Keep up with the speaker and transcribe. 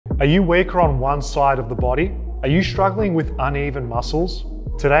Are you weaker on one side of the body? Are you struggling with uneven muscles?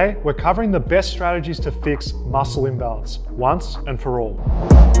 Today, we're covering the best strategies to fix muscle imbalance once and for all.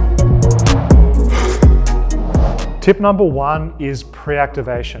 Tip number one is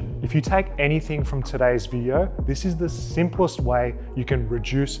pre-activation. If you take anything from today's video, this is the simplest way you can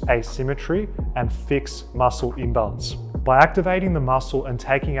reduce asymmetry and fix muscle imbalance. By activating the muscle and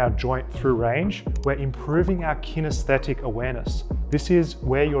taking our joint through range, we're improving our kinesthetic awareness. This is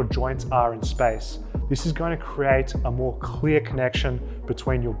where your joints are in space. This is going to create a more clear connection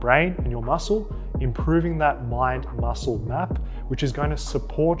between your brain and your muscle, improving that mind-muscle map, which is going to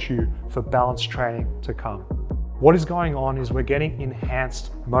support you for balance training to come. What is going on is we're getting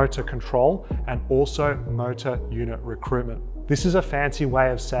enhanced motor control and also motor unit recruitment. This is a fancy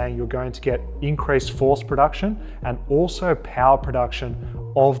way of saying you're going to get increased force production and also power production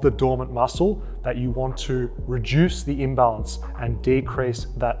of the dormant muscle that you want to reduce the imbalance and decrease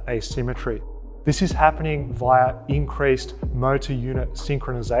that asymmetry. This is happening via increased motor unit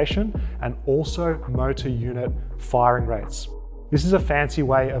synchronization and also motor unit firing rates. This is a fancy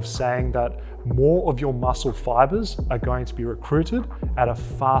way of saying that more of your muscle fibers are going to be recruited at a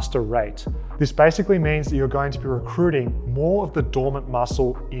faster rate. This basically means that you're going to be recruiting more of the dormant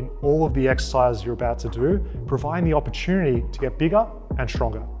muscle in all of the exercises you're about to do, providing the opportunity to get bigger and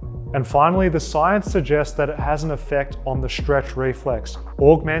stronger. And finally, the science suggests that it has an effect on the stretch reflex,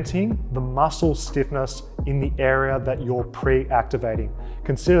 augmenting the muscle stiffness in the area that you're pre-activating.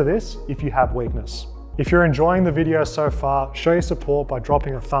 Consider this if you have weakness. If you're enjoying the video so far, show your support by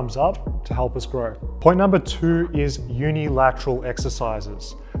dropping a thumbs up to help us grow. Point number two is unilateral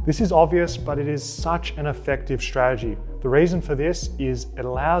exercises. This is obvious, but it is such an effective strategy. The reason for this is it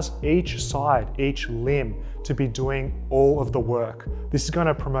allows each side, each limb, to be doing all of the work. This is going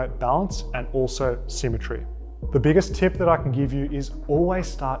to promote balance and also symmetry. The biggest tip that I can give you is always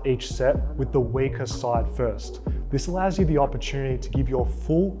start each set with the weaker side first. This allows you the opportunity to give your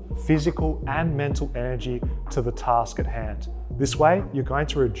full physical and mental energy to the task at hand. This way, you're going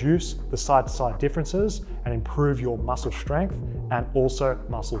to reduce the side-to-side differences and improve your muscle strength and also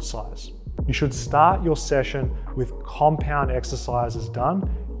muscle size. You should start your session with compound exercises done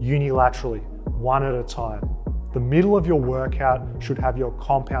unilaterally, one at a time. The middle of your workout should have your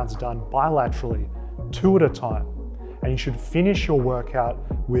compounds done bilaterally, two at a time. And you should finish your workout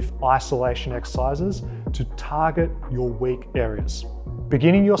with isolation exercises to target your weak areas.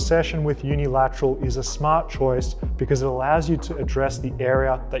 Beginning your session with unilateral is a smart choice because it allows you to address the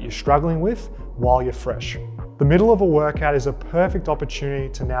area that you're struggling with while you're fresh. The middle of a workout is a perfect opportunity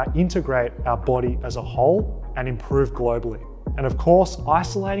to now integrate our body as a whole and improve globally. And of course,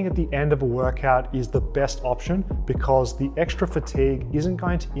 isolating at the end of a workout is the best option because the extra fatigue isn't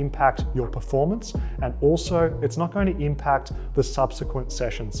going to impact your performance, and also it's not going to impact the subsequent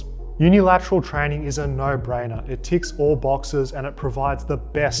sessions. Unilateral training is a no-brainer. It ticks all boxes and it provides the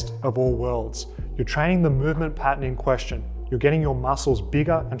best of all worlds. You're training the movement pattern in question. You're getting your muscles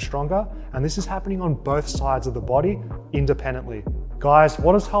bigger and stronger, and this is happening on both sides of the body independently. Guys,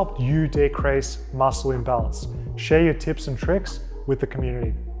 what has helped you decrease muscle imbalance? Share your tips and tricks with the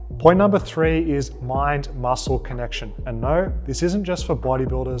community. Point number three is mind-muscle connection. And no, this isn't just for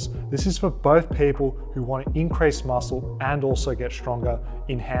bodybuilders. This is for both people who want to increase muscle and also get stronger,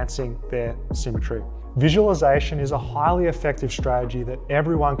 enhancing their symmetry. Visualization is a highly effective strategy that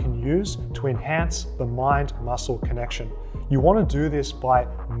everyone can use to enhance the mind-muscle connection. You want to do this by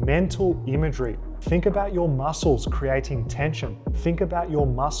mental imagery. Think about your muscles creating tension. Think about your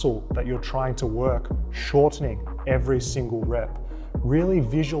muscle that you're trying to work, shortening every single rep. Really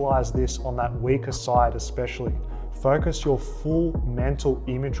visualize this on that weaker side especially. Focus your full mental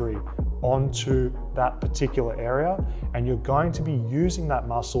imagery onto that particular area, and you're going to be using that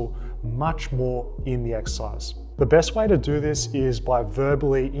muscle much more in the exercise. The best way to do this is by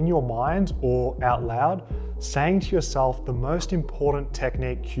verbally in your mind or out loud, saying to yourself the most important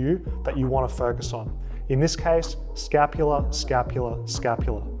technique cue that you want to focus on. In this case, scapula, scapula,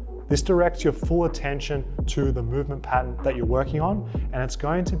 scapula. This directs your full attention to the movement pattern that you're working on, and it's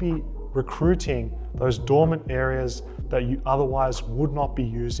going to be recruiting those dormant areas that you otherwise would not be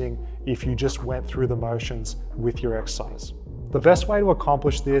using if you just went through the motions with your exercise. The best way to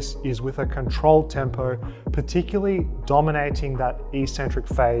accomplish this is with a controlled tempo, particularly dominating that eccentric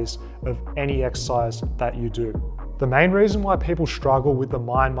phase of any exercise that you do. The main reason why people struggle with the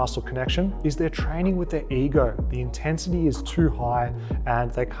mind-muscle connection is they're training with their ego. The intensity is too high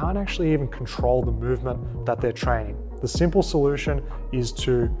and they can't actually even control the movement that they're training. The simple solution is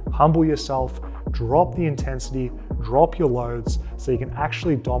to humble yourself, drop the intensity, drop your loads so you can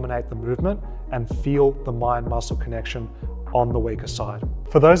actually dominate the movement and feel the mind-muscle connection on the weaker side.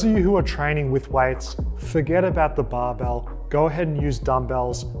 For those of you who are training with weights, forget about the barbell. Go ahead and use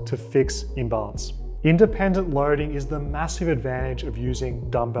dumbbells to fix imbalance. Independent loading is the massive advantage of using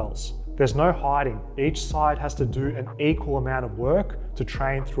dumbbells. There's no hiding. Each side has to do an equal amount of work to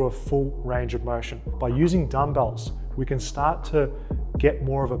train through a full range of motion. By using dumbbells, we can start to get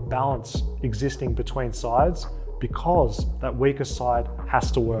more of a balance existing between sides because that weaker side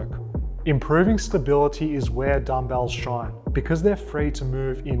has to work. Improving stability is where dumbbells shine. Because they're free to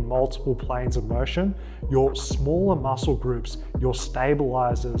move in multiple planes of motion, your smaller muscle groups, your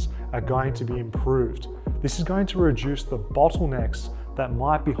stabilizers, are going to be improved. This is going to reduce the bottlenecks that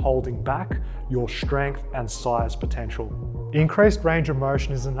might be holding back your strength and size potential. Increased range of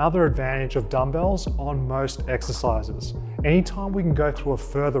motion is another advantage of dumbbells on most exercises. Anytime we can go through a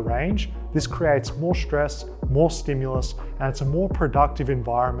further range, this creates more stress, more stimulus, and it's a more productive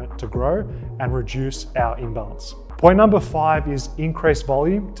environment to grow and reduce our imbalance. Point number 5 is increase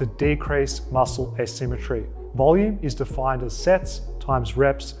volume to decrease muscle asymmetry. Volume is defined as sets times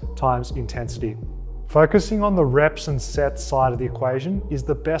reps times intensity. Focusing on the reps and sets side of the equation is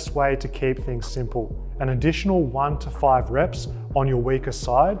the best way to keep things simple. An additional 1 to 5 reps on your weaker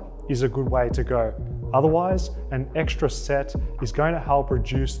side is a good way to go. Otherwise, an extra set is going to help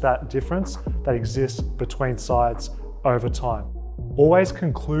reduce that difference that exists between sides over time. Always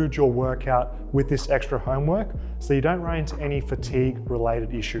conclude your workout with this extra homework so you don't run into any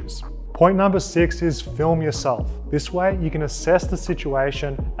fatigue-related issues. Point number 6 is film yourself. This way you can assess the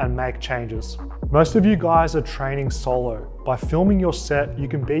situation and make changes. Most of you guys are training solo. By filming your set, you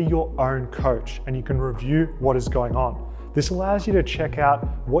can be your own coach and you can review what is going on. This allows you to check out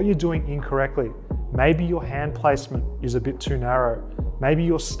what you're doing incorrectly. Maybe your hand placement is a bit too narrow. Maybe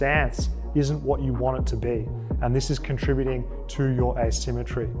your stance isn't what you want it to be, and this is contributing to your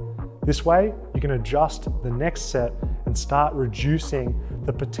asymmetry. This way, you can adjust the next set and start reducing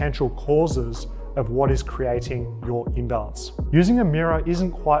the potential causes of what is creating your imbalance. Using a mirror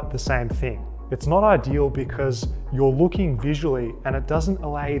isn't quite the same thing. It's not ideal because you're looking visually and it doesn't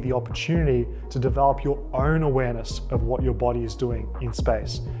allow you the opportunity to develop your own awareness of what your body is doing in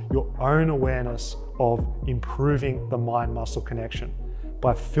space, your own awareness of improving the mind-muscle connection.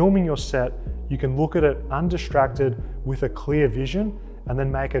 By filming your set, you can look at it undistracted with a clear vision and then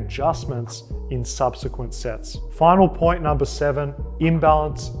make adjustments in subsequent sets. Final point number 7,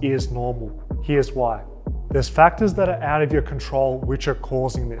 imbalance is normal. Here's why. There's factors that are out of your control which are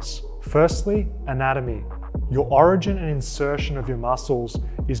causing this. Firstly, anatomy. Your origin and insertion of your muscles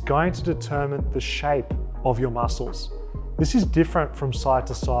is going to determine the shape of your muscles. This is different from side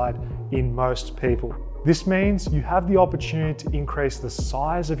to side in most people. This means you have the opportunity to increase the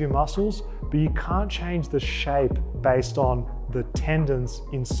size of your muscles, but you can't change the shape based on the tendons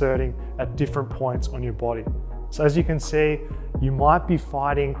inserting at different points on your body. So as you can see, you might be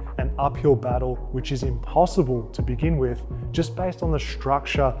fighting an uphill battle, which is impossible to begin with, just based on the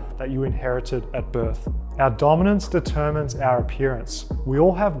structure that you inherited at birth. Our dominance determines our appearance. We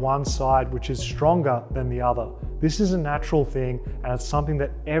all have one side which is stronger than the other. This is a natural thing, and it's something that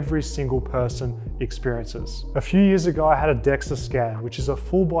every single person experiences. A few years ago, I had a DEXA scan, which is a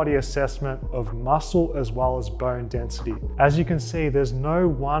full body assessment of muscle as well as bone density. As you can see, there's no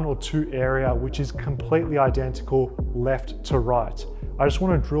 1 or 2 area which is completely identical left to right. I just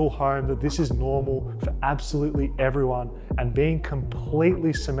want to drill home that this is normal for absolutely everyone, and being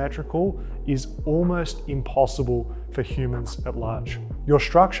completely symmetrical is almost impossible for humans at large. Your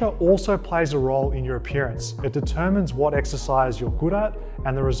structure also plays a role in your appearance. It determines what exercise you're good at,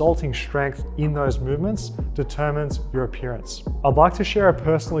 and the resulting strength in those movements determines your appearance. I'd like to share a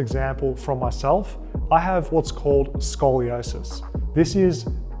personal example from myself. I have what's called scoliosis. This is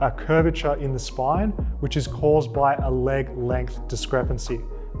a curvature in the spine, which is caused by a leg length discrepancy.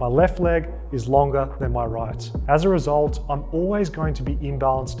 My left leg is longer than my right. As a result, I'm always going to be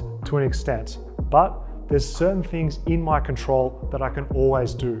imbalanced to an extent, but there's certain things in my control that I can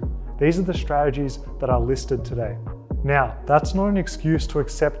always do. These are the strategies that are listed today. Now, that's not an excuse to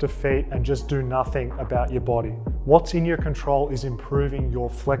accept defeat and just do nothing about your body. What's in your control is improving your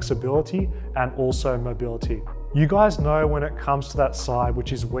flexibility and also mobility. You guys know when it comes to that side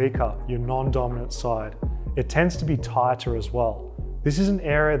which is weaker, your non-dominant side, it tends to be tighter as well. This is an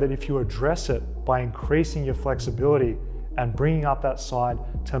area that if you address it by increasing your flexibility and bringing up that side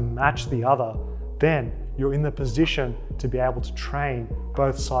to match the other, then you're in the position to be able to train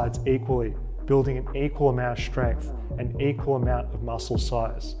both sides equally, building an equal amount of strength, an equal amount of muscle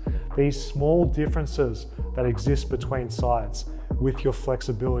size. These small differences that exist between sides with your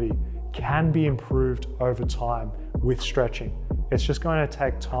flexibility can be improved over time with stretching. It's just going to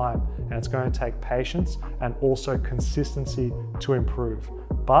take time, and it's going to take patience and also consistency to improve.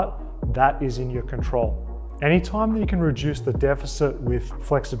 But that is in your control. Anytime that you can reduce the deficit with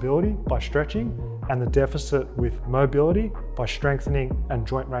flexibility by stretching and the deficit with mobility by strengthening and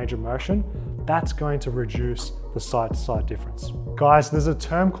joint range of motion, that's going to reduce the side-to-side difference. Guys, there's a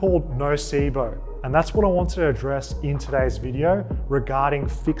term called nocebo, and that's what I wanted to address in today's video regarding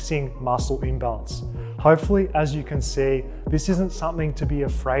fixing muscle imbalance. Hopefully, as you can see, this isn't something to be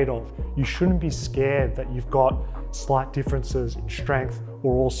afraid of. You shouldn't be scared that you've got slight differences in strength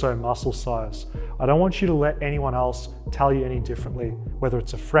or also muscle size. I don't want you to let anyone else tell you any differently, whether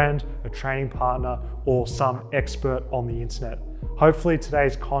it's a friend, a training partner, or some expert on the internet. Hopefully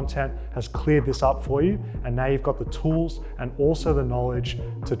today's content has cleared this up for you, and now you've got the tools and also the knowledge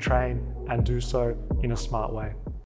to train and do so in a smart way.